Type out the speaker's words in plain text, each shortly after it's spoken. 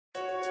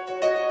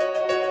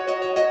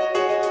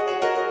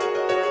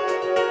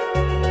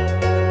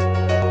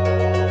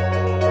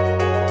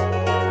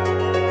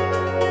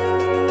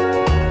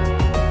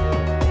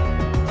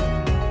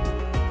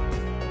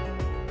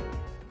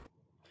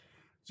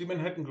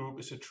Manhattan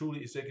Group is a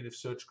truly executive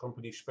search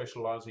company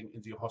specializing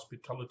in the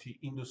hospitality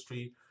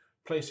industry,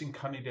 placing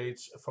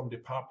candidates from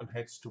department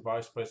heads to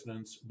vice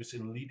presidents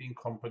within leading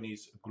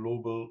companies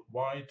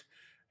global-wide.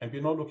 And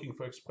we're now looking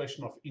for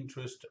expression of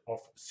interest of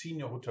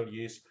senior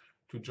hoteliers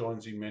to join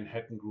the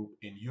Manhattan Group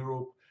in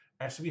Europe,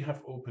 as we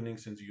have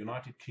openings in the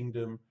United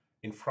Kingdom,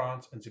 in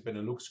France and the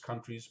Benelux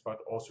countries, but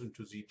also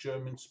into the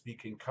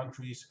German-speaking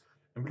countries.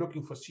 And we're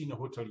looking for senior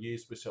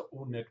hoteliers with their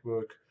own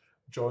network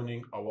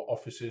joining our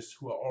offices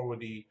who are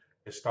already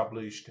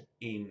established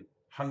in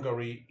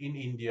Hungary, in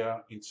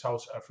India, in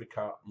South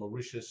Africa,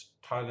 Mauritius,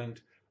 Thailand,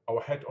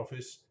 our head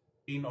office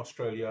in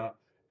Australia,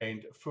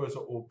 and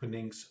further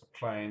openings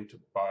planned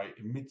by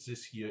mid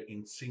this year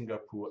in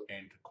Singapore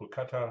and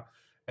Kolkata.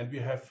 And we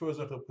have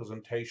further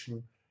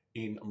representation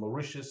in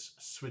Mauritius,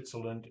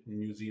 Switzerland,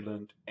 New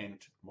Zealand, and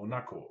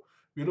Monaco.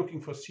 We're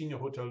looking for senior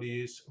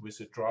hoteliers with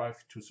a drive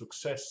to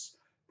success,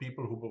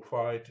 people who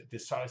provide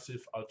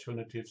decisive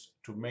alternatives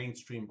to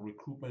mainstream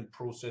recruitment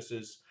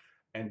processes,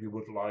 and we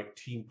would like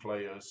team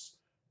players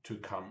to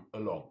come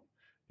along.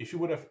 If you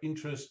would have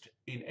interest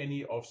in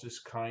any of this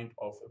kind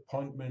of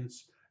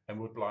appointments and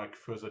would like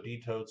further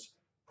details,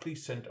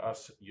 please send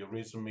us your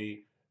resume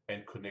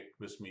and connect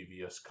with me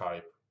via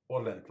Skype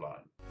or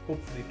landline.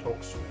 Hopefully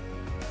talk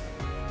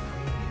soon.